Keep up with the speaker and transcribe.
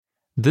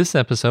This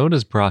episode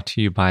is brought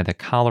to you by the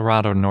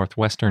Colorado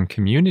Northwestern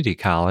Community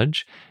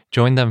College.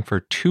 Join them for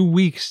 2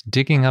 weeks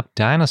digging up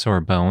dinosaur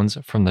bones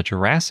from the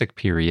Jurassic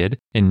period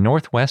in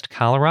Northwest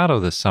Colorado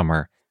this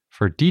summer.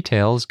 For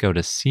details, go to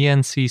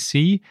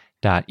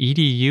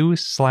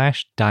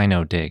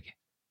cncc.edu/dinodig.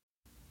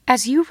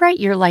 As you write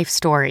your life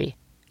story,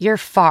 you're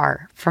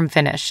far from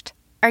finished.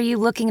 Are you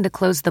looking to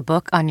close the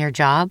book on your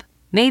job?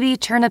 Maybe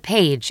turn a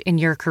page in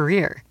your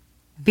career?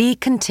 Be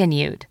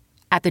continued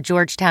at the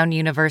Georgetown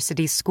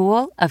University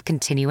School of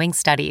Continuing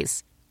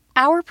Studies.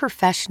 Our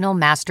professional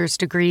master's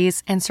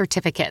degrees and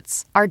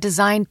certificates are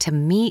designed to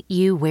meet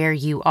you where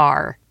you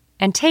are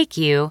and take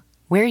you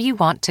where you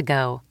want to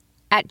go.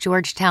 At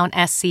Georgetown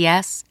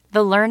SCS,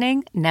 the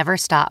learning never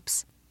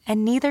stops,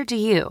 and neither do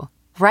you.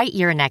 Write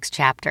your next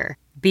chapter.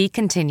 Be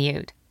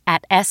continued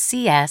at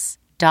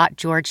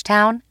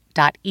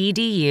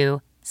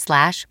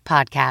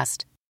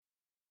scs.georgetown.edu/podcast.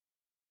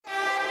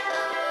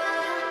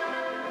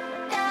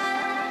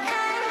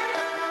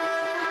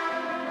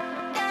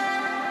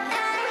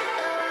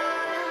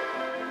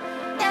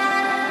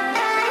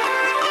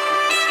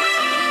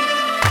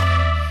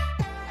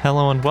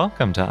 Hello and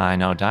welcome to I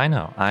Know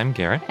Dino. I'm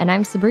Garrett. And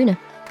I'm Sabrina.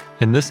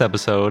 In this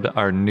episode,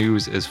 our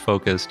news is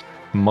focused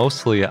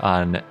mostly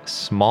on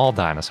small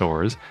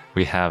dinosaurs.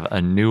 We have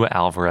a new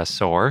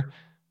Alvarezsaur,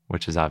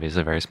 which is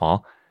obviously very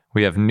small.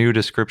 We have new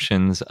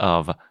descriptions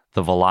of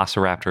the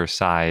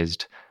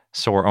velociraptor-sized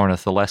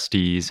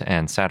Saurornitholestes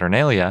and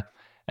Saturnalia.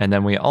 And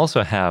then we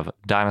also have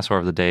Dinosaur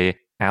of the Day,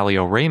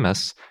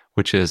 Alioramus,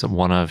 which is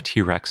one of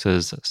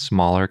T-Rex's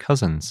smaller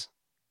cousins.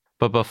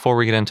 But before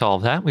we get into all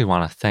of that, we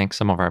want to thank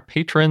some of our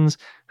patrons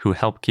who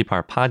help keep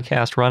our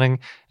podcast running.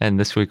 And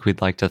this week,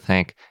 we'd like to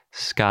thank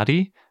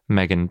Scotty,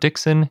 Megan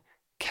Dixon,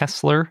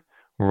 Kessler,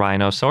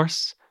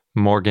 Rhinosaurus,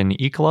 Morgan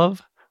Eklov,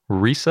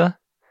 Risa,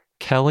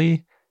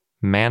 Kelly,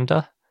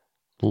 Manda,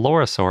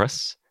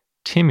 Lorosaurus,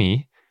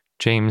 Timmy,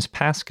 James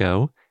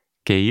Pasco,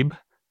 Gabe,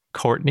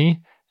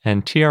 Courtney,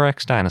 and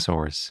TRX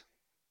Dinosaurs.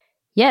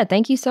 Yeah,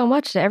 thank you so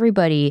much to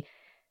everybody.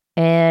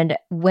 And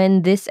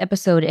when this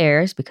episode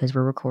airs, because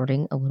we're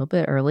recording a little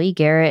bit early,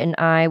 Garrett and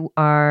I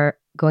are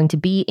going to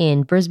be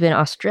in Brisbane,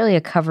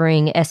 Australia,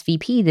 covering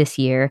SVP this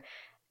year.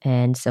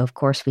 And so, of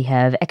course, we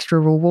have extra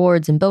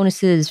rewards and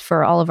bonuses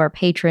for all of our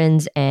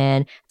patrons.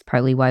 And it's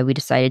partly why we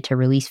decided to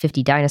release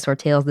 50 Dinosaur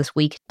Tales this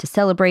week to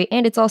celebrate.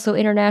 And it's also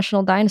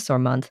International Dinosaur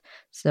Month.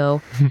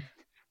 So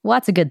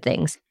lots of good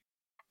things.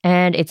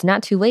 And it's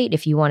not too late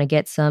if you want to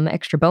get some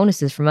extra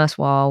bonuses from us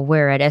while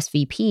we're at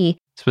SVP.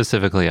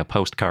 Specifically a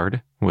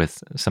postcard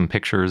with some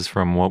pictures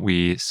from what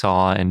we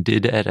saw and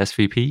did at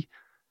SVP.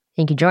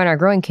 You can join our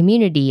growing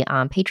community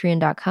on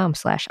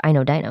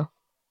patreon.com/iknowdino.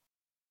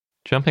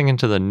 Jumping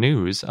into the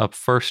news, up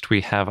first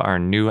we have our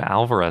new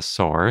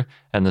Alvarezsaur,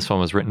 and this one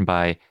was written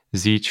by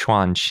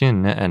Zichuan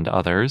Qin and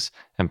others,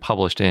 and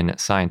published in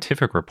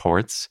Scientific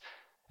Reports.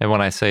 And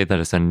when I say that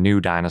it's a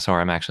new dinosaur,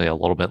 I'm actually a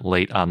little bit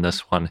late on this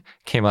one.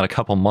 Came out a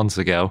couple months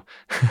ago.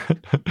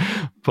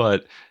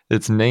 But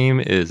its name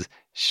is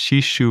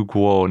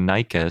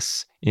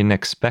Shishuguonychus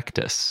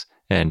inexpectus.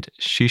 And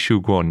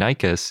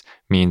Shishuguonychus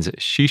means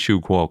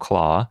Shishuguo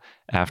claw,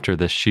 after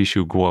the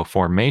Shishuguo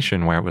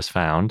Formation where it was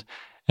found.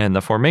 And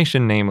the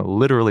formation name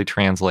literally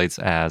translates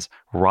as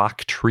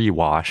rock tree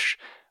wash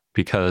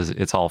because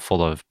it's all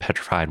full of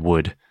petrified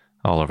wood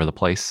all over the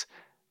place.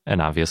 And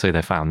obviously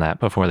they found that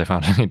before they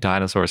found any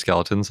dinosaur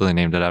skeletons, so they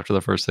named it after the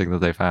first thing that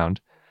they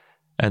found.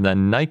 And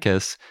then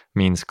Nychus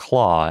means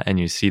claw, and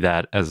you see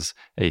that as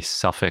a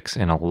suffix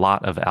in a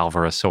lot of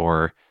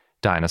Alvarezsaur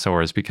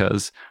dinosaurs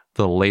because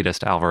the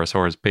latest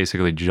Alvarezsaurs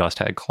basically just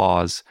had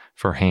claws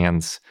for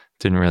hands,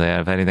 didn't really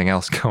have anything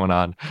else going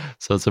on.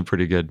 So it's a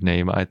pretty good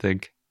name, I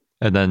think.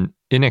 And then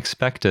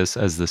Inexpectus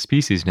as the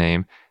species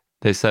name,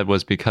 they said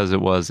was because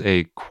it was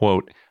a,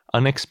 quote,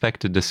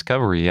 unexpected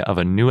discovery of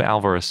a new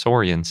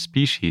Alvarezsaurian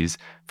species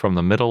from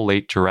the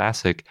middle-late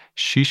Jurassic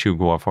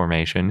Shishuguo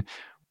Formation,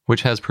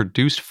 which has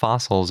produced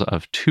fossils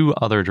of 2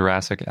 other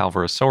Jurassic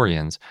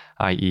Alvarezsaurians,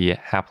 i.e.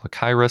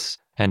 Haplochirus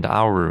and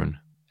Aurun,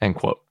 end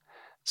quote.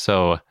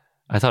 So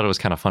I thought it was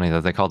kind of funny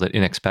that they called it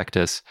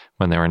Inexpectus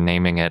when they were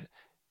naming it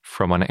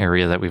from an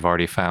area that we've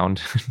already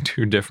found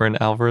 2 different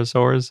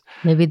Alvarezsaurs.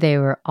 Maybe they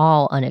were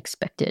all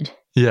unexpected.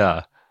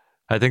 Yeah.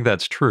 I think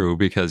that's true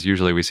because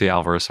usually we see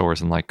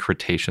Alvarezsaurs in like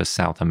Cretaceous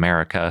South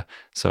America,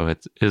 so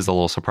it is a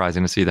little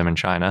surprising to see them in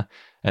China.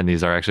 And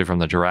these are actually from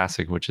the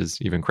Jurassic, which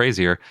is even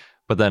crazier.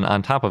 But then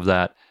on top of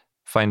that,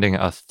 finding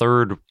a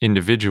third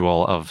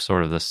individual of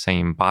sort of the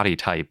same body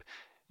type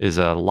is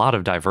a lot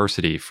of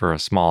diversity for a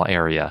small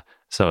area.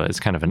 So it's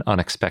kind of an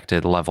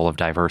unexpected level of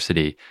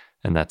diversity,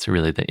 and that's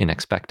really the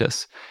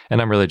Inexpectus. And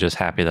I'm really just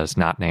happy that it's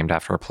not named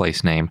after a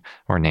place name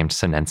or named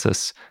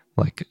Sinensis,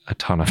 like a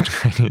ton of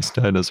Chinese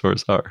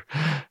dinosaurs are.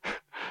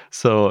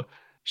 So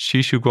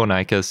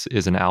Shishuguonychus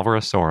is an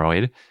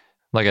Alvarezsauroid.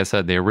 Like I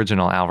said, the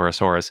original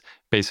Alvarezsaurus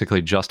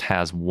basically just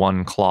has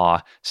one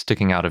claw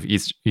sticking out of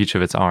each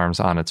of its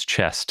arms on its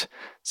chest.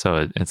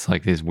 So it's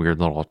like these weird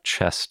little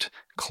chest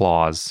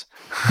claws.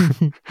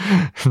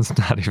 It's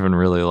not even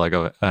really like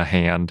a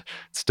hand.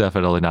 It's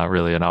definitely not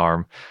really an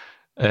arm.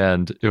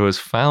 And it was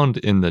found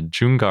in the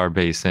Jungar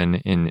Basin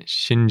in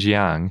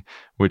Xinjiang,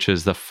 which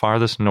is the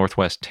farthest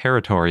northwest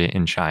territory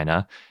in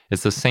China.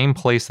 It's the same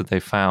place that they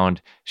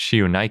found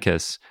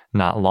Shiunikis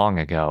not long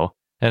ago,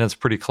 and it's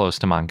pretty close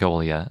to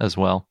Mongolia as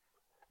well.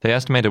 They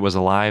estimate it was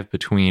alive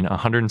between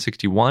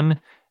 161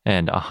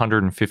 and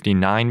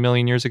 159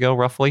 million years ago,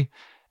 roughly,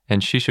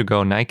 and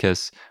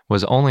Shishugonichus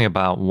was only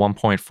about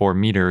 1.4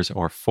 meters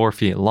or 4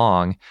 feet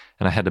long,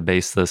 and I had to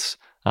base this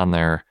on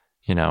their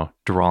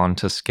drawn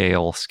to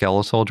scale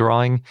skeletal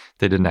drawing.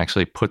 They didn't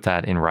actually put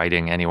that in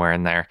writing anywhere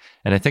in there.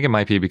 And I think it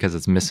might be because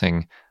it's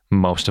missing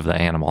most of the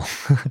animal.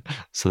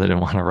 So they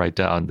didn't want to write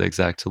down the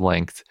exact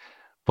length.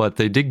 But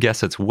they did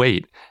guess its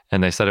weight,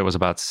 and they said it was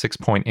about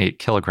 6.8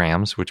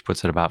 kilograms, which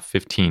puts it about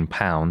 15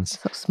 pounds.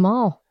 So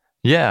small.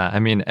 Yeah, I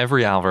mean,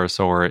 every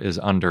Alvarezsaur is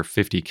under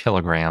 50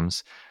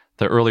 kilograms.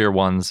 The earlier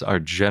ones are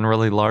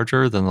generally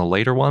larger than the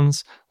later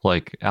ones,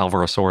 like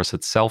Alvarezsaurus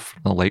itself,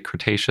 the late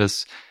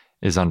Cretaceous,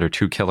 is under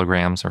 2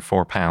 kilograms or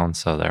 4 pounds,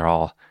 so they're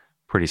all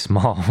pretty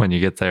small when you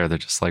get there. They're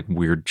just like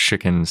weird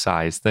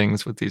chicken-sized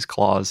things with these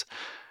claws.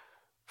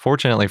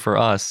 Fortunately for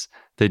us,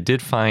 they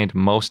did find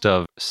most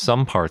of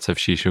some parts of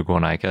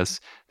Shishugonichus.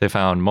 They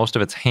found most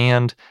of its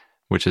hand,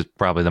 which is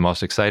probably the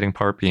most exciting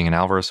part, being an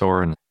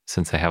Alvarezsaur, and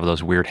since they have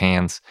those weird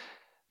hands.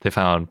 They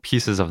found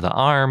pieces of the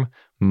arm,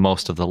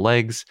 most of the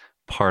legs,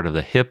 part of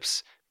the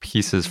hips,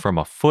 pieces from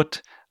a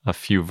foot, a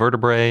few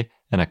vertebrae,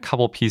 and a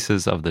couple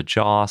pieces of the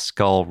jaw,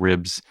 skull,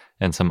 ribs,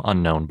 and some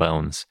unknown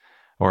bones.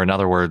 Or in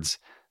other words,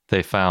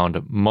 they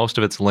found most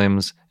of its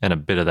limbs and a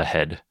bit of the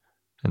head,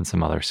 and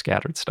some other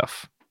scattered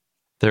stuff.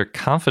 They're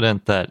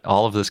confident that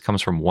all of this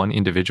comes from one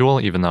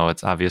individual, even though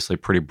it's obviously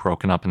pretty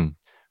broken up and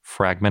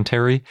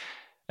fragmentary.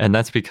 And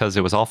that's because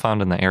it was all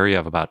found in the area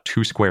of about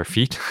 2 square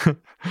feet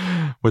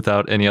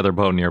without any other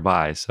bone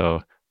nearby. So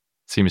it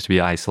seems to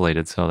be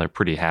isolated, so they're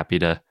pretty happy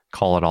to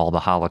call it all the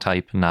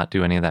holotype and not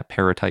do any of that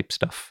paratype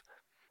stuff.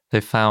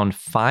 They found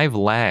 5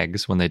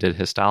 lags when they did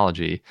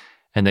histology,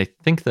 and they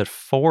think that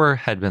 4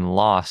 had been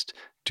lost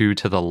due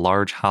to the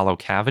large hollow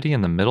cavity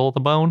in the middle of the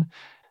bone.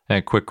 And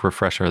a quick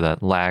refresher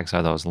that lags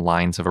are those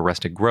lines of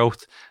arrested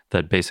growth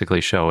that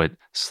basically show it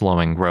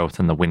slowing growth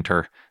in the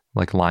winter,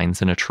 like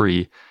lines in a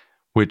tree,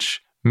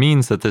 which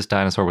means that this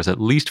dinosaur was at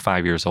least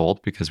 5 years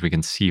old because we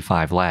can see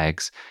 5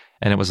 lags,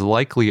 and it was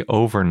likely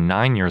over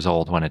 9 years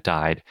old when it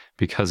died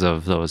because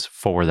of those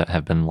 4 that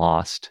have been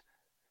lost.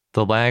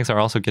 The lags are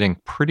also getting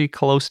pretty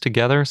close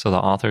together, so the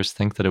authors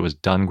think that it was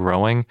done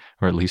growing,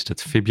 or at least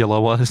its fibula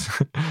was,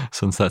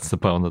 since that's the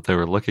bone that they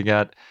were looking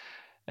at.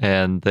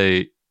 And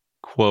they,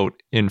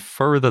 quote,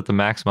 infer that the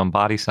maximum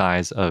body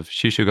size of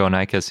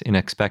Shishugonichus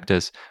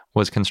inexpectus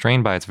was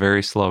constrained by its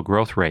very slow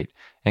growth rate,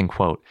 end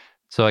quote.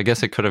 So I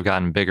guess it could have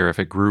gotten bigger if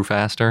it grew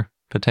faster,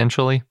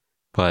 potentially,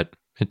 but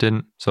it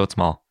didn't, so it's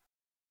small.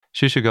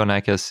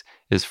 Shishugonichus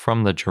is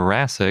from the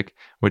Jurassic,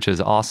 which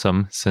is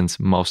awesome since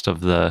most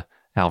of the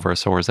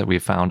Alvarezsaurs that we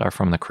found are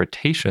from the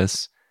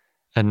Cretaceous,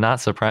 and not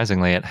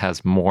surprisingly, it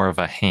has more of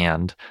a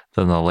hand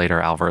than the later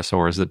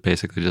Alvarezsaurs that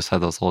basically just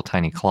had those little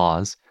tiny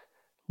claws.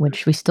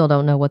 Which we still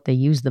don't know what they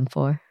use them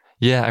for.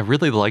 Yeah, I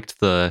really liked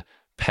the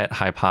pet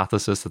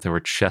hypothesis that they were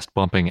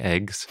chest-bumping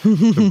eggs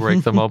to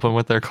break them open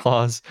with their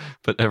claws,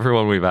 but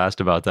everyone we've asked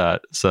about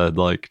that said,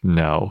 like,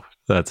 no,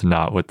 that's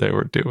not what they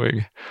were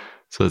doing.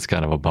 So it's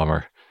kind of a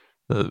bummer.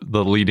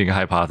 The leading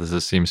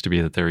hypothesis seems to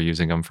be that they were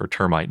using them for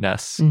termite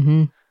nests.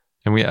 Mm-hmm.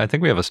 And I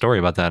think we have a story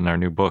about that in our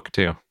new book,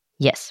 too.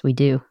 Yes, we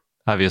do.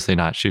 Obviously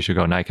not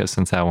Shishugonichus,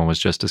 since that one was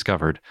just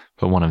discovered,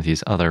 but one of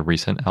these other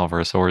recent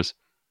Alvarezsaurs.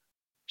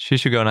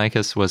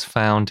 Shishugonichus was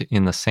found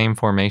in the same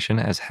formation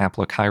as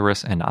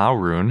Haplochirus and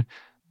Aurun,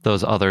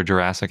 those other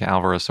Jurassic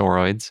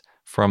Alvarezsauroids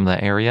from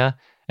the area,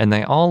 and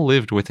they all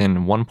lived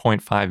within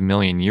 1.5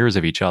 million years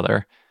of each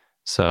other.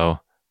 So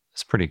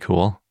it's pretty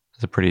cool.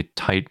 It's a pretty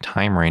tight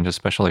time range,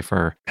 especially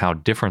for how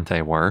different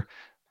they were.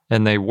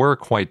 And they were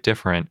quite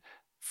different.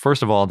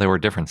 First of all, they were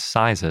different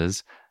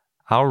sizes.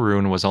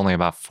 Aurun was only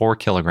about 4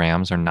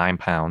 kilograms or 9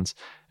 pounds.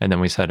 And then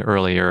we said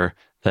earlier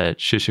that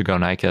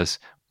Shishugonichus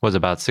was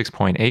about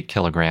 6.8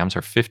 kilograms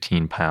or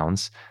 15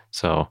 pounds.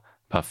 So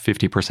about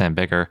 50%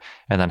 bigger.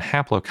 And then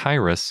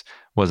Haplochirus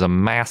was a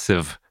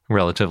massive,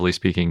 relatively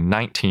speaking,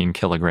 19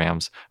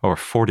 kilograms or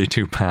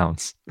 42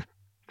 pounds.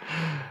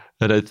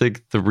 And I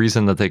think the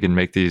reason that they can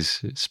make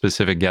these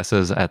specific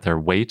guesses at their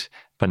weight,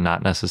 but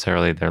not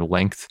necessarily their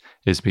length,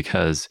 is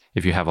because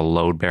if you have a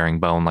load-bearing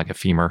bone like a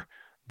femur,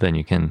 then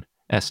you can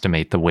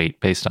estimate the weight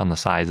based on the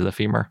size of the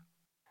femur.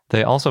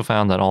 They also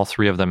found that all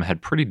 3 of them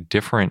had pretty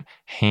different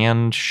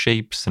hand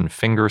shapes and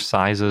finger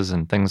sizes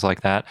and things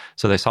like that.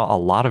 So they saw a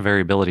lot of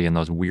variability in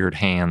those weird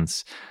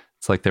hands.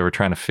 It's like they were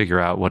trying to figure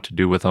out what to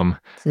do with them.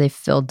 So they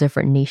filled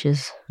different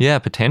niches. Yeah,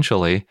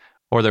 potentially.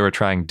 Or they were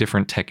trying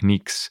different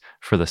techniques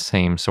for the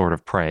same sort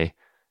of prey.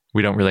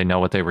 We don't really know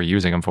what they were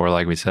using them for,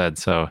 like we said,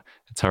 so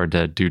it's hard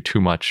to do too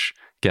much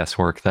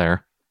guesswork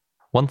there.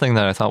 One thing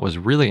that I thought was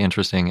really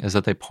interesting is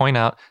that they point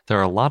out there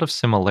are a lot of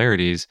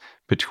similarities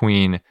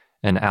between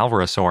an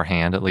alvarezsaur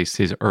hand, at least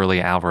these early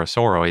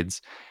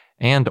alvarezsauroids,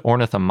 and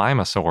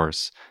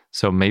ornithomimosaurs.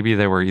 So maybe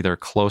they were either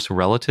close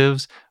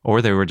relatives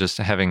or they were just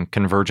having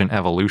convergent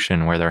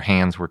evolution where their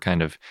hands were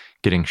kind of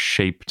getting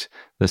shaped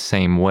the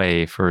same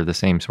way for the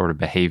same sort of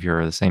behavior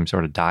or the same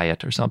sort of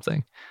diet or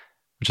something,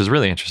 which is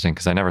really interesting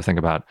because I never think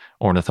about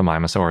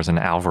ornithomimosaurs and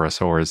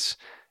alvarezsaurs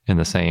in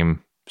the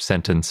same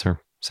sentence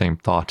or same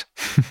thought.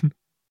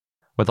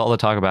 With all the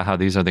talk about how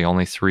these are the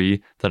only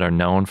three that are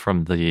known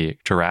from the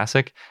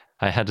Jurassic,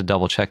 I had to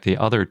double check the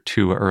other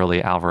two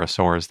early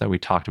alvarezsaurs that we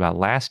talked about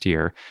last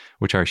year,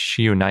 which are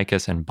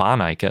Shiunicus and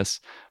Bonicus,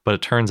 but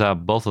it turns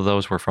out both of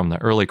those were from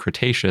the early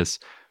Cretaceous,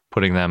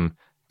 putting them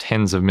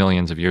tens of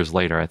millions of years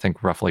later, I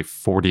think roughly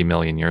 40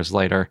 million years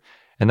later,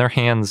 and their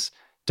hands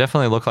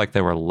definitely look like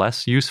they were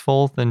less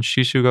useful than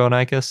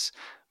Shishugonicus,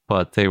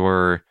 but they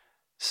were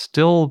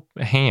still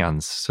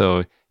hands,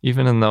 so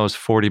even in those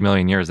 40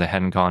 million years, they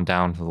hadn't gone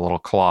down to the little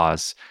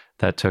claws.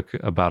 That took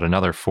about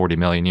another 40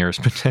 million years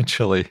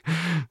potentially.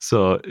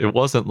 So it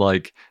wasn't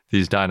like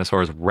these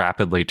dinosaurs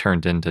rapidly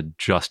turned into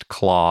just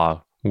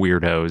claw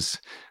weirdos.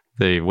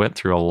 They went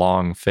through a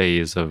long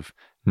phase of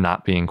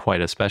not being quite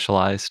as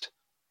specialized.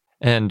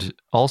 And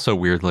also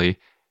weirdly,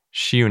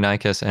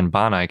 Shiunicus and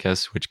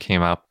Bonicus, which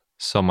came up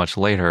so much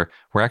later,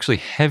 were actually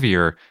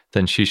heavier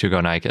than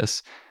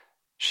Shishugonicus.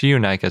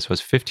 Shiunicus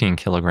was 15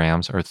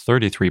 kilograms or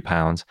 33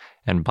 pounds,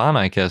 and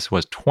Bonicus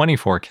was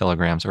 24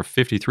 kilograms or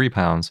 53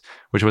 pounds,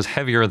 which was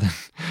heavier than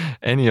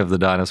any of the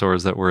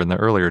dinosaurs that were in the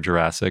earlier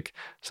Jurassic.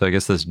 So I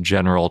guess this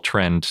general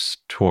trend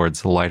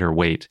towards lighter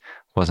weight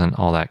wasn't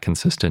all that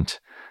consistent.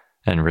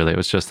 And really, it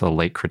was just the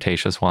late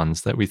Cretaceous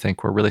ones that we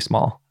think were really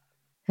small.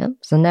 Yep.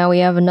 So now we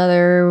have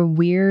another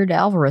weird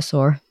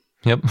alvarezsaur.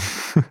 Yep.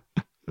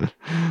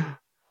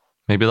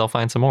 Maybe they'll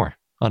find some more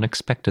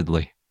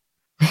unexpectedly.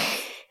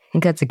 I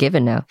think that's a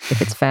given now.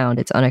 If it's found,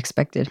 it's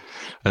unexpected.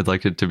 I'd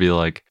like it to be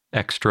like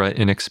Extra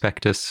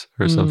Inexpectus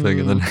or something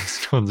in the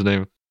next one's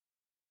name.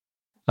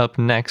 Up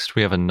next,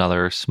 we have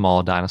another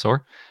small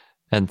dinosaur.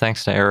 And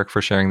thanks to Eric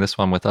for sharing this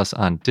one with us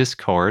on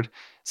Discord.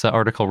 It's an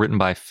article written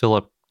by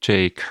Philip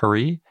J.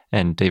 Curry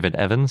and David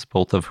Evans,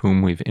 both of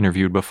whom we've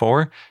interviewed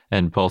before,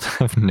 and both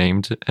have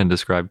named and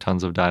described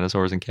tons of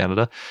dinosaurs in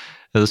Canada.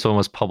 This one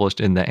was published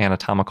in the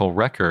Anatomical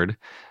Record.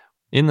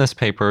 In this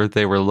paper,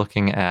 they were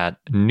looking at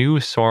new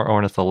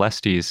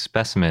Saurornitholestes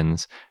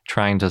specimens,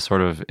 trying to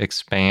sort of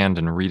expand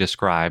and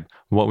redescribe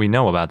what we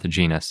know about the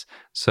genus.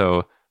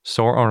 So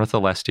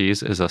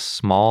Saurornitholestes is a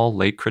small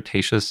late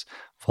Cretaceous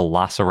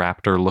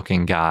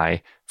velociraptor-looking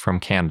guy from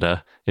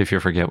Canada, if you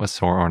forget what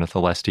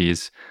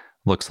Saurornitholestes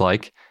looks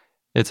like.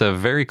 It's a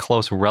very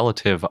close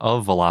relative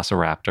of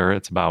Velociraptor.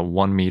 It's about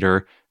 1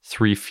 meter,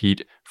 3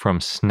 feet from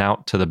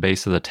snout to the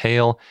base of the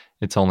tail.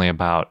 It's only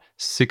about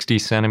 60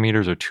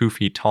 centimeters or 2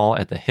 feet tall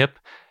at the hip,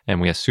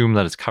 and we assume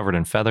that it's covered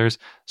in feathers.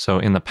 So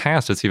in the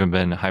past, it's even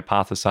been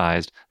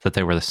hypothesized that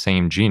they were the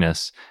same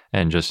genus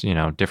and just,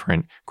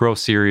 different growth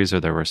series, or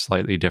there were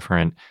slightly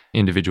different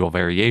individual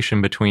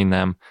variation between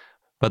them.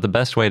 But the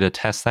best way to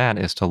test that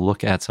is to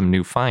look at some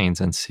new finds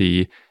and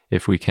see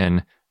if we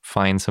can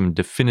find some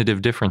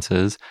definitive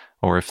differences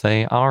or if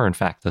they are in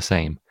fact the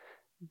same.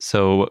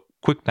 So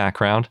quick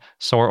background,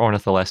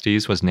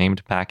 Saurornitholestes was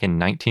named back in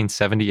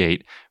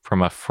 1978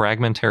 from a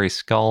fragmentary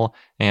skull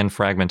and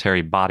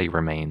fragmentary body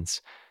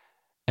remains.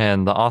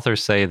 And the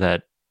authors say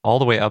that all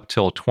the way up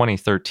till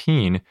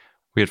 2013,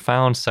 we had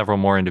found several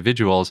more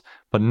individuals,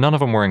 but none of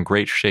them were in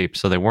great shape,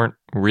 so they weren't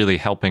really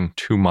helping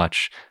too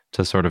much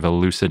to sort of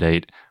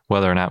elucidate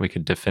whether or not we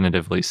could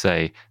definitively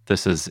say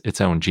this is its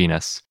own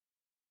genus.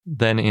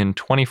 Then in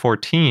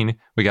 2014,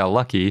 we got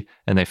lucky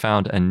and they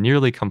found a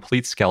nearly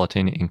complete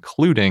skeleton,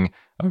 including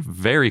a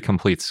very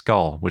complete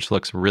skull, which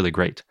looks really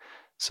great.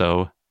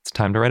 So it's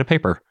time to write a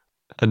paper.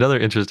 Another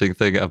interesting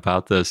thing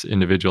about this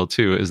individual,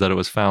 too, is that it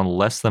was found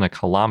less than a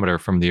kilometer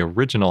from the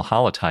original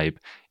holotype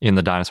in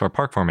the Dinosaur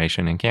Park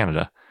Formation in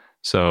Canada.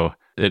 So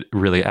it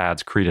really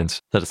adds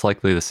credence that it's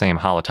likely the same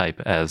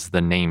holotype as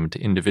the named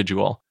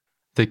individual.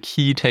 The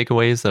key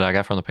takeaways that I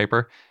got from the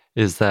paper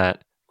is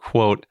that,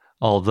 quote,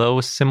 although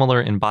similar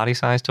in body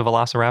size to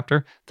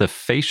Velociraptor, the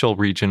facial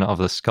region of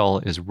the skull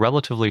is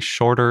relatively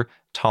shorter,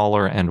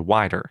 taller, and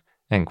wider,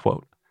 end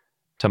quote.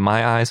 To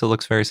my eyes, it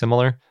looks very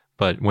similar,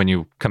 but when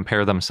you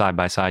compare them side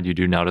by side, you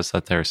do notice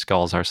that their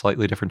skulls are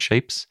slightly different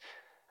shapes,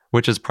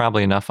 which is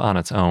probably enough on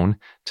its own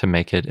to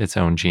make it its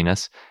own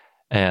genus.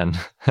 And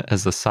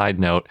as a side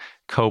note,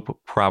 Cope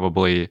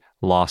probably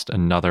lost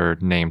another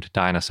named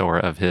dinosaur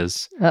of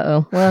his.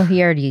 Uh-oh. Well,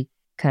 he already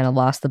kind of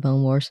lost the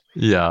Bone Wars.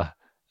 Yeah.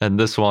 And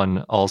this one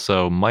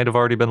also might have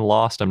already been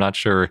lost. I'm not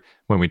sure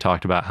when we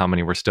talked about how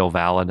many were still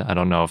valid. I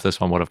don't know if this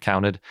one would have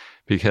counted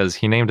because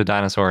he named a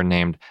dinosaur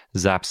named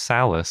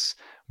Zapsalis,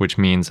 which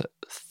means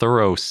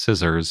thorough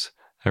scissors.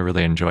 I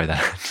really enjoy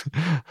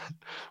that.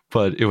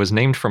 But it was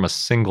named from a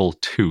single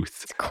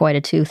tooth. It's quite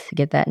a tooth to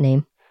get that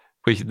name.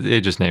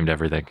 They just named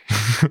everything.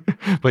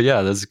 But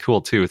yeah, that's a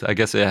cool tooth. I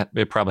guess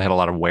it probably had a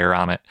lot of wear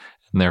on it,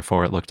 and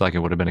therefore it looked like it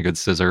would have been a good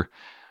scissor.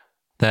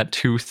 That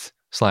tooth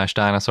 /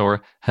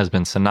 dinosaur has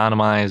been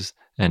synonymized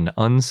and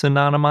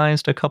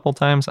unsynonymized a couple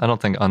times. I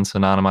don't think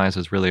unsynonymized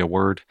is really a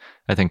word.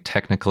 I think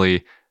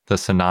technically the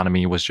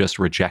synonymy was just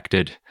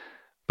rejected.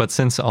 But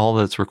since all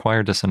that's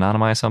required to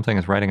synonymize something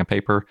is writing a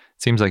paper,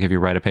 it seems like if you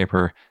write a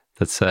paper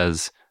that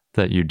says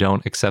that you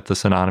don't accept the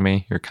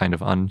synonymy, you're kind of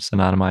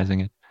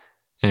unsynonymizing it.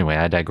 Anyway,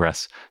 I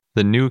digress.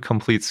 The new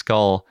complete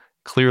skull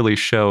clearly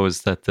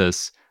shows that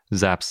this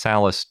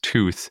Zapsalis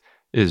tooth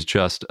is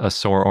just a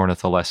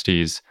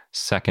Saurornitholestes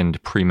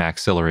second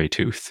premaxillary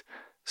tooth.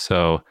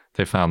 So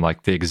they found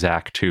like the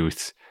exact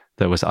tooth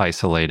that was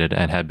isolated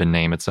and had been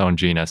named its own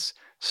genus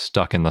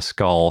stuck in the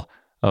skull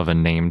of a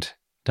named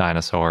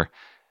dinosaur.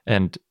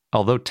 And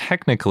although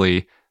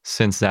technically,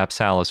 since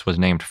Zapsalis was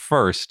named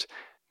first,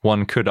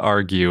 one could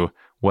argue,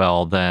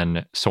 well,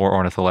 then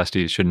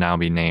Saurornitholestes should now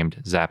be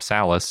named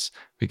Zapsalis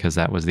because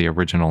that was the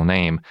original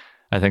name.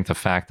 I think the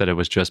fact that it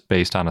was just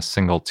based on a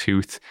single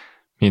tooth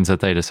means that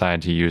they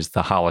decided to use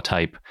the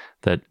holotype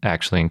that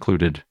actually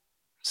included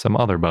some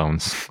other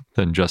bones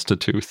than just a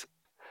tooth.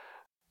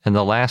 And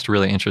the last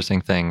really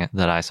interesting thing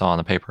that I saw in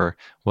the paper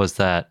was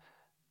that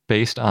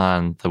based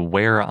on the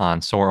wear on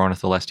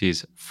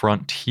Saurornitholestes'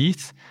 front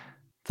teeth,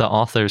 the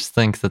authors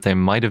think that they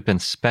might have been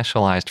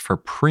specialized for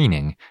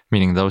preening,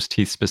 meaning those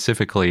teeth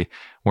specifically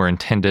were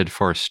intended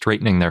for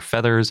straightening their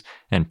feathers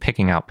and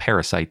picking out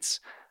parasites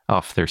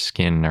off their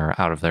skin or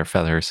out of their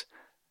feathers,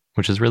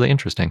 which is really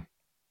interesting.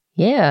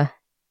 Yeah,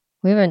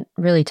 we haven't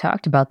really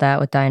talked about that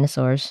with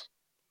dinosaurs.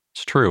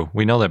 It's true.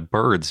 We know that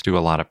birds do a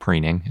lot of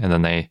preening, and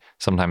then they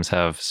sometimes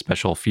have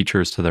special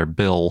features to their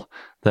bill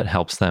that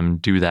helps them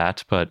do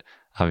that. But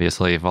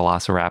obviously,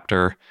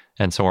 Velociraptor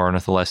and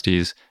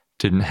Saurornitholestes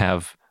didn't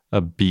have a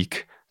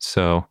beak,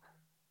 so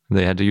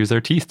they had to use their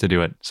teeth to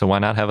do it. So why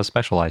not have a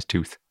specialized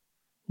tooth?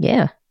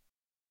 Yeah.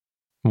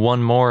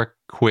 One more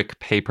quick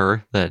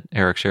paper that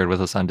Eric shared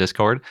with us on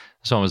Discord.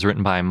 This one was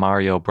written by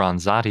Mario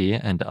Bronzatti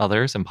and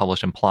others and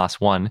published in PLOS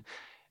One.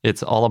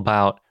 It's all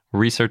about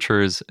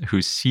researchers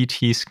who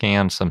CT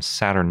scanned some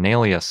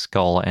Saturnalia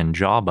skull and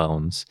jaw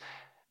bones.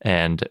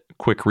 And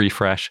quick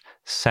refresh,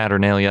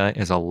 Saturnalia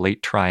is a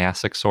late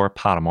Triassic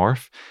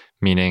sauropodomorph,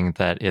 meaning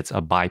that it's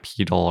a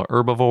bipedal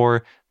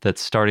herbivore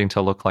that's starting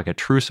to look like a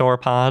true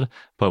sauropod,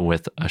 but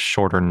with a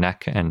shorter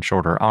neck and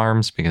shorter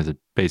arms because it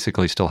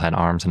basically still had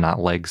arms and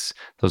not legs,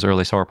 those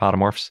early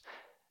sauropodomorphs.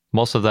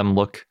 Most of them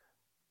look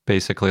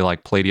basically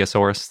like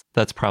Plateosaurus.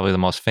 That's probably the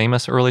most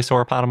famous early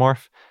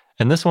sauropodomorph.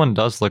 And this one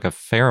does look a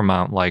fair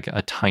amount like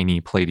a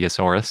tiny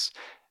Plateosaurus.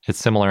 It's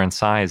similar in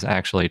size,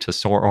 actually, to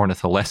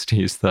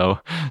Saurornitholestes, though.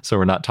 So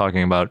we're not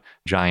talking about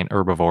giant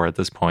herbivore at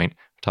this point.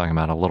 We're talking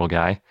about a little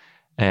guy.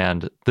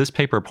 And this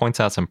paper points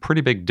out some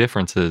pretty big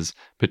differences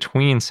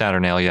between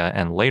Saturnalia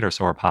and later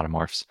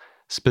sauropodomorphs.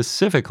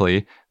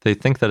 Specifically, they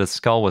think that its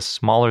skull was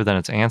smaller than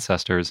its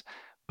ancestors,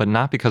 but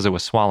not because it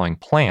was swallowing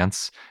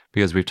plants,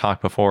 because we've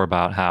talked before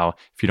about how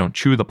if you don't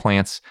chew the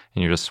plants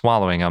and you're just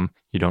swallowing them,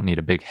 you don't need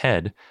a big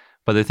head.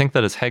 But they think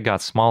that its head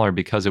got smaller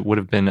because it would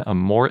have been a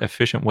more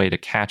efficient way to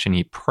catch and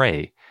eat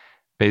prey.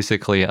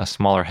 Basically, a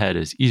smaller head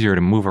is easier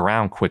to move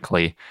around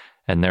quickly,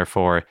 and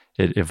therefore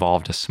it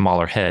evolved a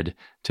smaller head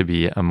to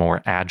be a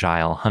more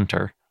agile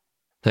hunter.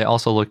 They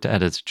also looked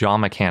at its jaw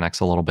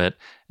mechanics a little bit,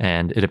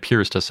 and it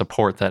appears to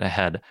support that it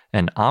had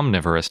an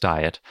omnivorous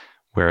diet,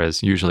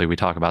 whereas usually we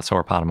talk about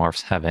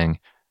sauropodomorphs having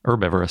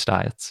herbivorous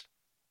diets.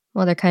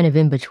 Well, they're kind of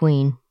in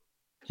between.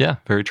 Yeah,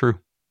 very true.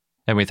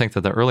 And we think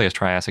that the earliest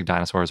Triassic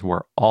dinosaurs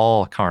were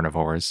all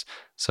carnivores,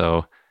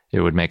 so it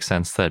would make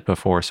sense that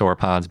before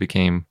sauropods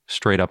became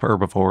straight-up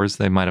herbivores,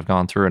 they might have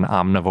gone through an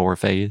omnivore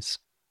phase.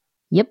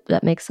 Yep,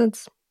 that makes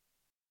sense.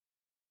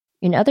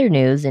 In other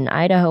news, in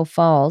Idaho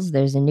Falls,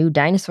 there's a new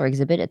dinosaur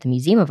exhibit at the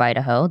Museum of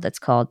Idaho that's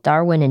called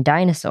Darwin and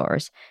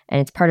Dinosaurs,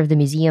 and it's part of the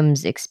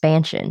museum's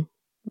expansion.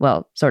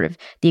 Well, sort of.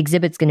 The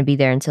exhibit's going to be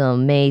there until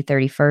May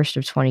 31st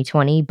of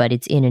 2020, but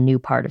it's in a new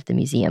part of the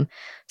museum.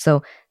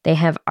 So they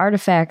have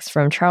artifacts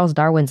from Charles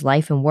Darwin's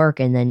life and work,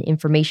 and then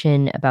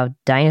information about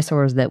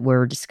dinosaurs that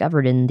were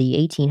discovered in the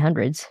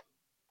 1800s.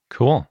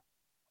 Cool.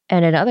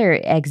 And in other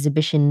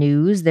exhibition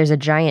news, there's a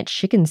giant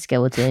chicken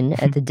skeleton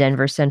at the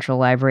Denver Central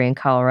Library in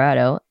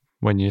Colorado.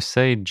 When you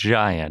say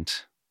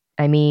giant...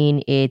 I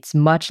mean, it's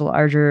much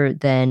larger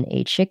than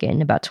a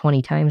chicken, about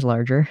 20 times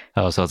larger.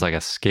 Oh, so it's like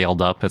a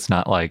scaled up. It's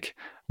not like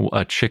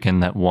a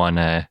chicken that won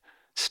a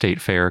state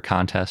fair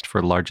contest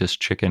for largest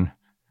chicken.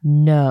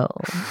 No.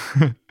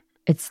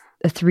 It's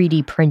a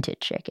 3D printed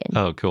chicken.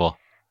 Oh, cool.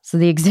 So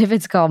the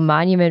exhibit's called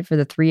Monument for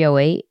the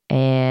 308,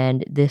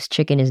 and this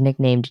chicken is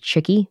nicknamed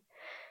Chicky.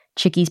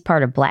 Chicky's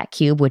part of Black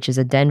Cube, which is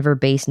a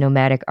Denver-based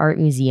nomadic art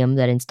museum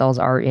that installs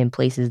art in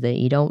places that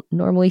you don't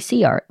normally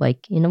see art,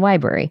 like in a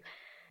library.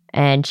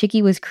 And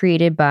Chicky was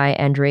created by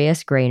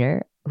Andreas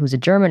Greiner, who's a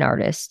German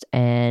artist,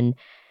 and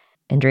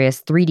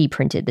Andreas 3D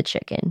printed the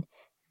chicken.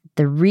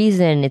 The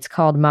reason it's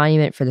called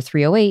Monument for the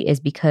 308 is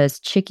because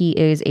Chicky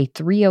is a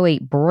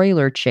 308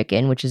 broiler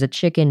chicken, which is a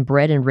chicken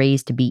bred and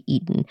raised to be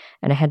eaten.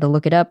 And I had to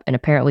look it up, and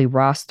apparently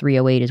Ross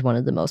 308 is one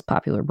of the most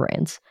popular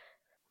brands.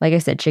 Like I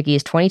said, Chicky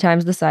is 20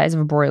 times the size of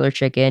a broiler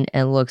chicken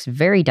and looks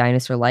very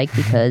dinosaur-like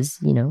because,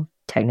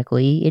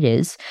 technically it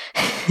is.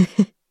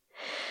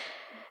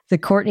 The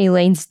Courtney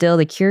Lane Still,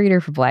 the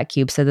curator for Black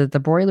Cube, said that the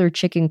broiler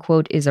chicken,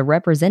 quote, is a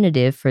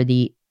representative for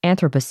the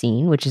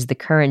Anthropocene, which is the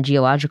current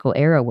geological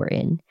era we're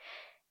in.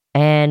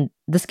 And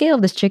the scale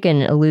of this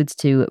chicken alludes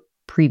to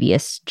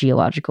previous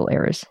geological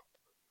eras,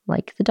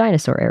 like the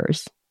dinosaur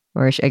eras,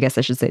 or I guess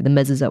I should say the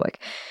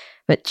Mesozoic.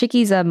 But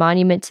Chickie's a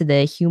monument to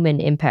the human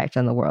impact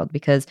on the world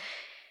because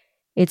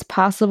it's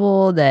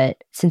possible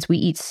that since we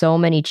eat so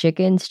many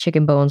chickens,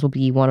 chicken bones will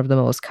be one of the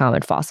most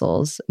common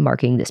fossils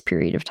marking this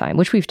period of time,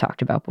 which we've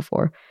talked about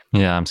before.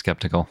 Yeah, I'm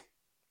skeptical.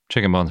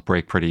 Chicken bones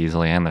break pretty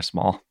easily and they're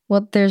small.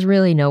 Well, there's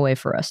really no way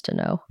for us to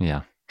know.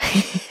 Yeah.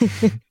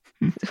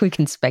 We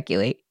can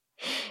speculate.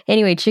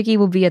 Anyway, Chickie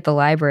will be at the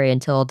library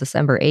until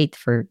December 8th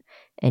for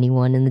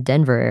anyone in the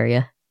Denver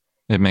area.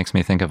 It makes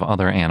me think of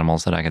other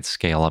animals that I could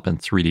scale up and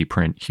 3D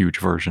print huge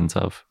versions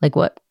of. Like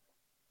what?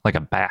 Like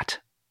a bat.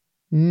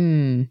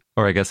 Hmm.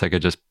 Or I guess I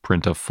could just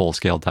print a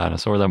full-scale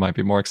dinosaur. That might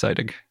be more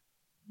exciting.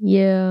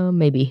 Yeah,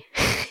 maybe.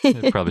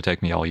 It'd probably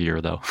take me all year,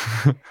 though.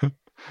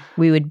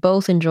 We would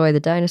both enjoy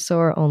the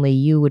dinosaur, only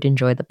you would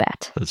enjoy the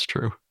bat. That's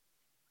true.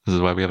 This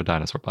is why we have a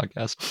dinosaur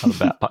podcast, not a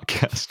bat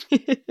podcast.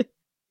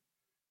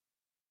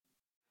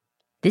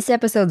 This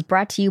episode's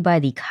brought to you by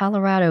the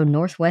Colorado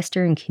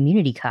Northwestern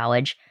Community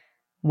College,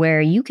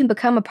 where you can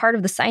become a part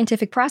of the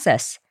scientific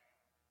process.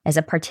 As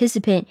a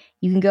participant,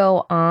 you can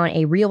go on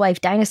a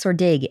real-life dinosaur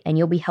dig, and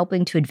you'll be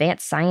helping to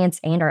advance science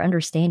and our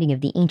understanding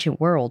of the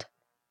ancient world.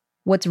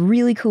 What's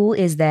really cool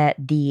is that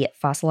the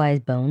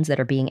fossilized bones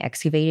that are being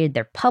excavated,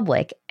 they're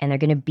public, and they're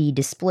going to be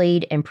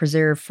displayed and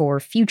preserved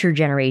for future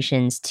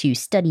generations to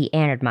study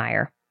and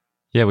admire.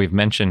 Yeah, we've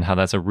mentioned how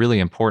that's a really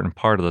important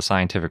part of the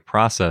scientific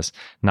process,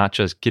 not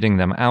just getting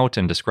them out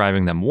and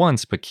describing them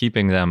once, but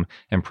keeping them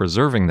and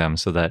preserving them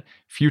so that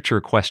future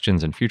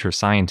questions and future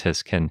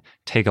scientists can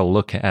take a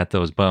look at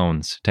those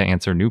bones to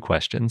answer new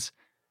questions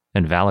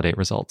and validate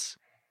results.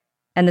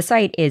 And the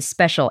site is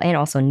special and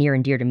also near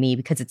and dear to me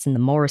because it's in the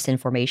Morrison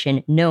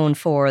Formation, known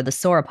for the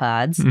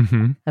sauropods,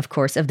 of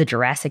course, of the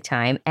Jurassic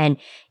time, and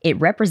it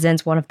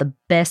represents one of the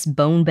best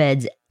bone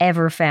beds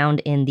ever found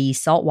in the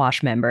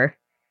Saltwash member.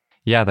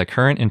 Yeah, the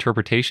current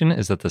interpretation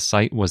is that the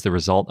site was the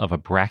result of a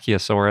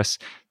Brachiosaurus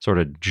sort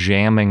of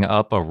jamming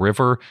up a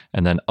river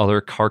and then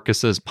other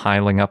carcasses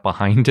piling up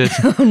behind it.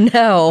 Oh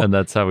no. And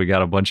that's how we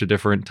got a bunch of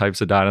different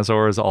types of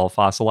dinosaurs all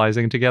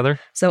fossilizing together.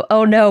 So,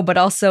 oh no, but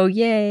also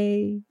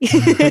yay.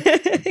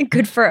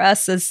 Good for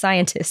us as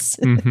scientists.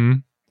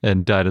 And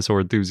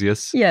dinosaur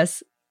enthusiasts.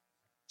 Yes.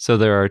 So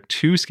there are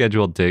 2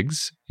 scheduled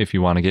digs if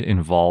you want to get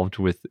involved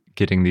with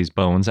getting these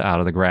bones out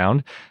of the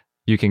ground.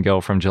 You can go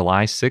from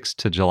July 6th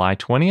to July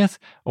 20th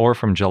or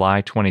from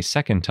July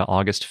 22nd to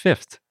August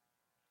 5th.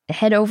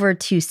 Head over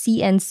to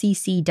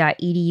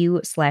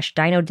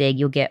cncc.edu/dinodig.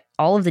 You'll get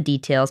all of the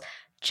details.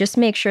 Just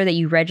make sure that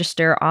you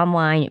register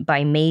online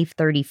by May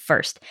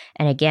 31st.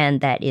 And again,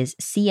 that is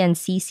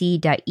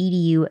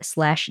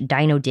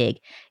cncc.edu/dinodig,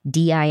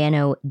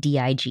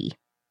 DINODIG.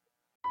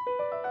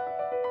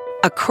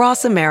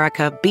 Across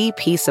America,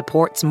 BP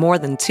supports more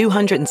than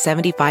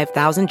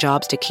 275,000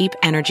 jobs to keep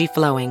energy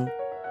flowing.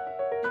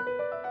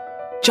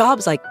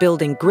 Jobs like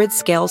building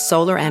grid-scale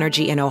solar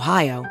energy in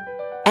Ohio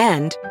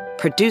and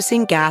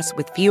producing gas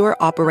with fewer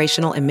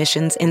operational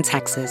emissions in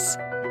Texas.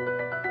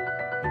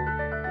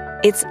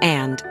 It's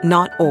and,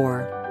 not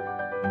or.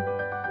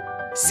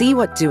 See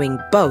what doing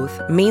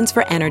both means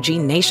for energy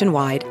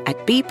nationwide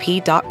at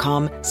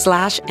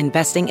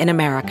bp.com/investing in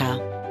America.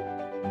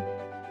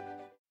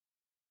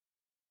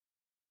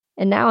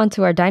 And now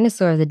onto our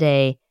dinosaur of the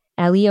day,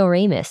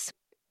 Alioramus,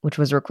 which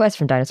was a request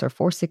from Dinosaur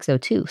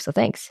 4602, so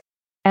thanks.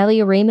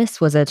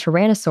 Alioramus was a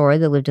tyrannosaur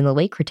that lived in the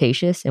late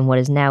Cretaceous in what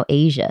is now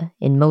Asia,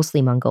 in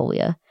mostly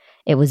Mongolia.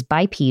 It was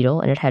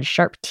bipedal and it had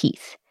sharp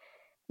teeth.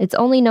 It's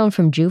only known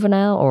from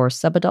juvenile or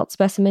subadult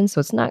specimens, so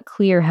it's not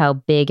clear how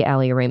big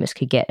Alioramus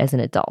could get as an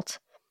adult.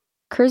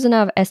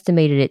 Kurzanov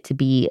estimated it to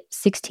be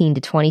 16 to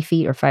 20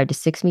 feet or 5 to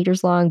 6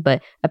 meters long,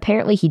 but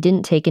apparently he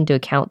didn't take into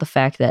account the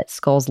fact that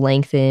skulls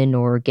lengthen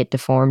or get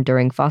deformed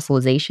during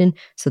fossilization,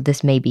 so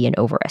this may be an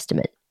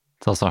overestimate.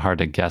 It's also hard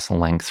to guess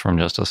length from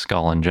just a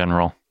skull in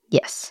general.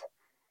 Yes.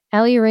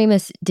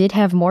 Alioramus did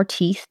have more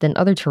teeth than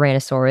other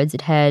tyrannosaurids.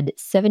 It had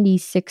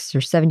 76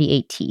 or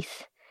 78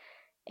 teeth.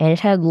 And it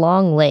had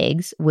long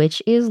legs,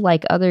 which is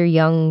like other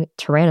young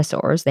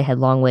tyrannosaurs. They had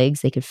long legs.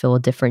 They could fill a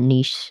different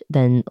niche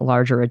than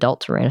larger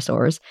adult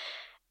tyrannosaurs.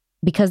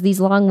 Because these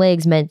long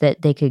legs meant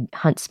that they could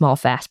hunt small,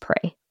 fast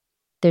prey.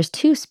 There's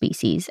 2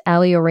 species,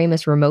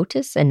 Alioramus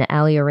remotus and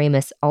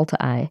Alioramus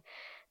altai.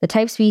 The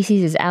type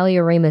species is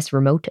Alioramus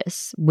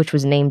remotus, which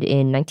was named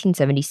in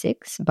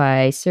 1976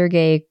 by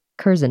Sergei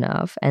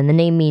Kurzanov, and the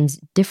name means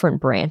different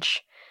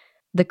branch.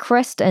 The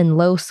crest and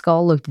low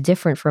skull looked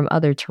different from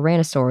other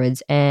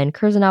tyrannosaurids, and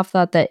Kurzanov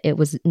thought that it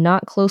was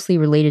not closely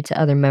related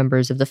to other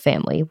members of the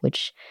family,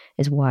 which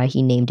is why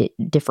he named it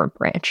different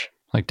branch.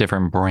 Like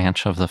different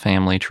branch of the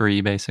family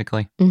tree,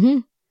 basically.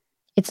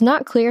 It's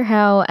not clear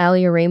how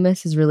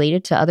Alioramus is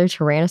related to other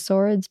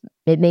tyrannosaurids.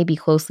 It may be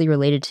closely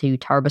related to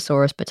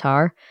Tarbosaurus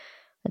bataar,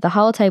 The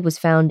holotype was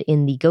found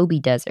in the Gobi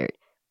Desert,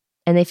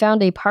 and they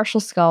found a partial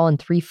skull and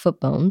 3 foot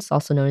bones,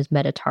 also known as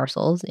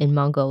metatarsals, in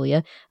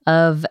Mongolia,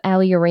 of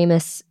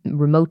Alioramus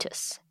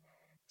remotus.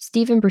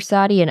 Stephen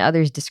Brusati and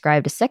others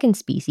described a second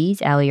species,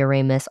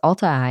 Alioramus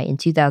altai, in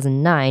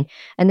 2009,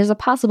 and there's a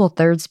possible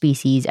third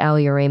species,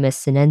 Alioramus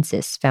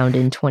sinensis, found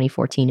in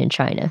 2014 in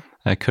China.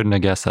 I couldn't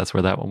have guessed that's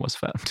where that one was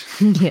found.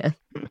 Yeah.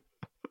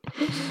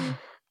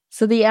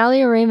 So the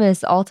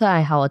Alioramus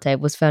altai holotype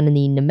was found in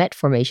the Nemegt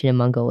Formation in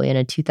Mongolia in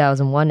a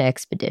 2001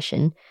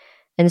 expedition.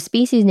 And the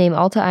species name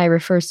Altai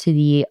refers to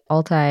the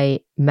Altai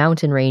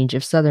mountain range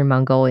of southern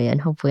Mongolia.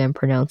 And hopefully I'm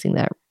pronouncing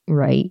that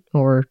right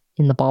or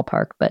in the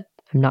ballpark, but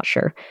I'm not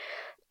sure.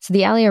 So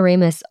the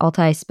Alioramus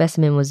altai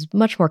specimen was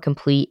much more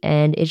complete,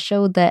 and it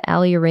showed that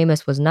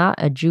Alioramus was not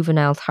a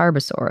juvenile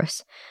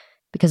Tarbosaurus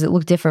because it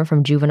looked different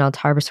from juvenile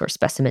Tarbosaur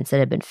specimens that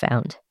had been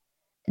found.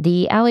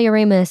 The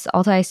Alioramus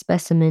altai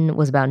specimen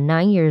was about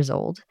 9 years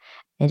old,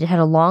 and it had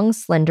a long,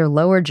 slender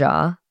lower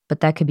jaw, but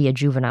that could be a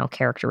juvenile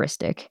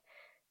characteristic.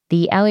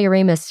 The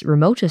Alioramus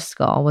remotus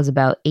skull was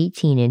about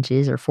 18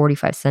 inches or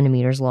 45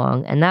 centimeters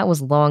long, and that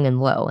was long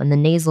and low, and the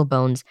nasal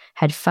bones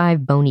had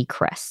 5 bony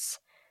crests.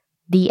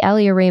 The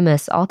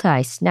Alioramus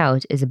altai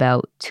snout is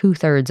about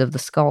 2/3 of the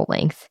skull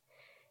length,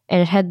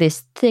 and it had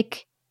this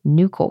thick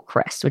nuchal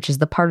crest, which is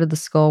the part of the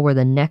skull where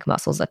the neck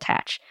muscles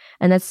attach,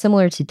 and that's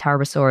similar to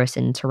Tarbosaurus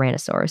and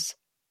Tyrannosaurus.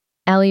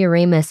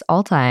 Alioramus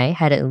altai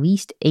had at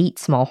least 8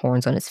 small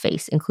horns on its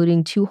face,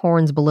 including 2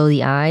 horns below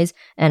the eyes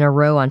and a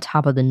row on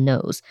top of the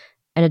nose,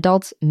 and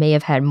adults may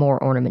have had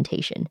more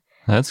ornamentation.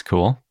 That's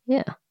cool.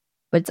 Yeah,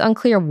 but it's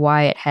unclear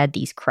why it had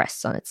these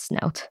crests on its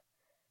snout.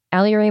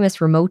 Alioramus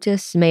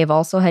remotus may have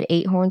also had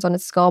 8 horns on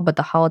its skull, but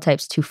the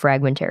holotype's too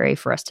fragmentary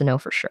for us to know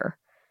for sure.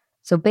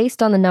 So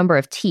based on the number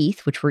of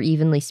teeth, which were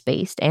evenly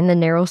spaced, and the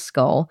narrow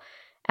skull,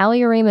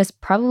 Alioramus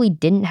probably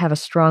didn't have a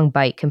strong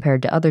bite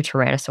compared to other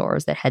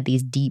tyrannosaurs that had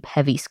these deep,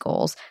 heavy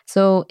skulls,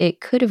 so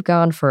it could have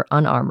gone for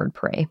unarmored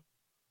prey.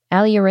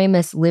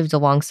 Alioramus lived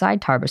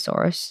alongside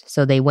Tarbosaurus,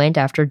 so they went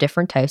after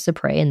different types of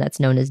prey, and that's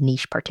known as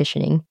niche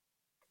partitioning.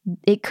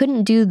 It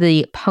couldn't do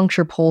the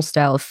puncture pole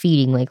style of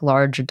feeding like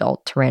large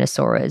adult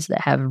Tyrannosaurs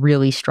that have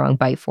really strong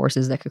bite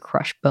forces that could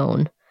crush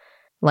bone,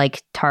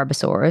 like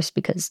Tarbosaurus,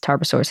 because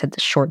Tarbosaurus had the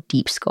short,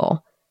 deep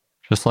skull.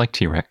 Just like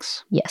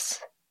T-Rex.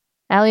 Yes.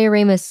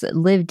 Alioramus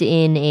lived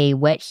in a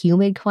wet,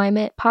 humid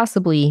climate,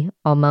 possibly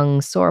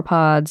among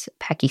sauropods,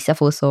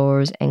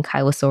 pachycephalosaurs,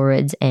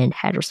 ankylosaurids, and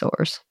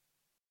hadrosaurs.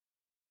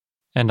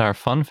 And our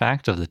fun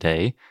fact of the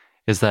day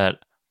is that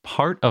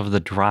part of the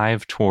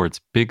drive towards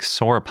big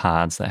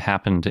sauropods that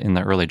happened in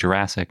the early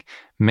Jurassic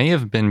may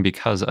have been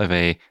because of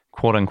a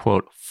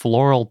quote-unquote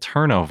floral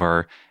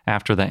turnover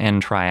after the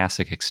end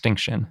Triassic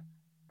extinction.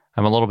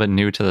 I'm a little bit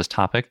new to this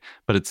topic,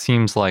 but it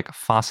seems like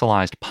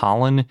fossilized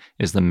pollen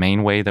is the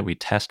main way that we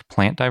test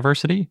plant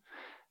diversity.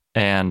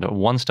 And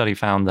one study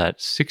found that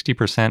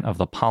 60% of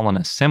the pollen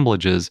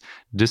assemblages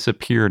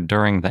disappeared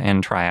during the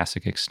end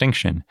Triassic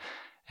extinction,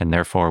 and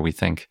therefore we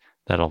think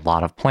that a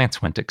lot of plants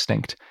went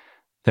extinct.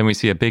 Then we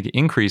see a big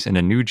increase in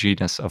a new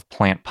genus of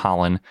plant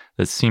pollen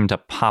that seemed to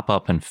pop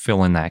up and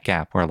fill in that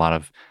gap where a lot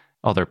of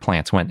other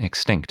plants went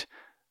extinct.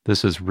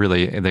 This is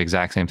really the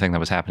exact same thing that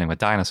was happening with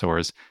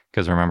dinosaurs,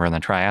 because remember in the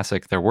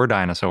Triassic, there were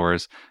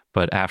dinosaurs,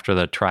 but after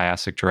the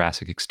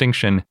Triassic-Jurassic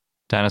extinction,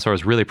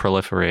 dinosaurs really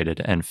proliferated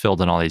and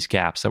filled in all these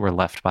gaps that were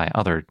left by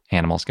other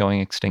animals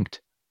going extinct.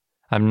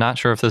 I'm not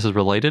sure if this is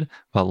related,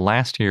 but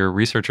last year,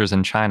 researchers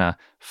in China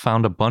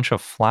found a bunch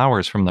of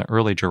flowers from the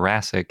early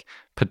Jurassic,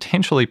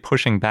 potentially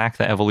pushing back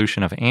the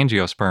evolution of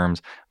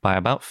angiosperms by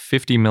about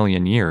 50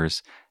 million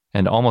years,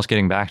 and almost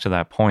getting back to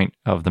that point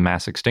of the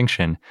mass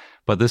extinction.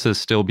 But this is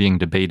still being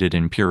debated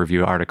in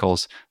peer-reviewed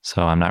articles,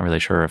 so I'm not really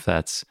sure if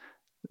that's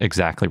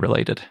exactly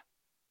related.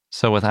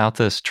 So without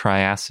this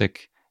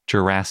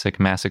Triassic-Jurassic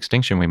mass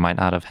extinction, we might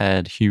not have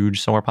had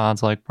huge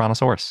sauropods like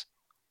Brontosaurus.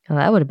 Well,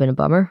 that would have been a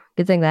bummer.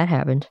 Good thing that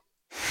happened.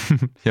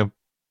 Yep.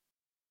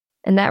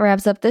 And that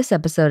wraps up this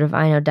episode of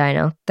I Know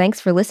Dino.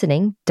 Thanks for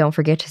listening. Don't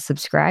forget to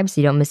subscribe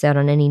so you don't miss out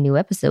on any new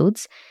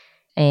episodes.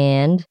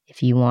 And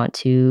if you want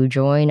to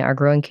join our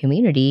growing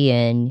community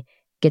and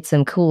get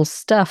some cool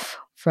stuff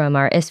from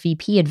our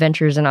SVP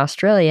adventures in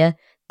Australia,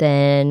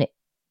 then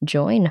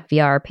join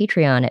via our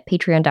Patreon at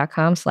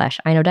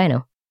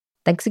patreon.com/iknowdino.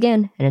 Thanks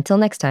again, and until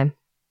next time.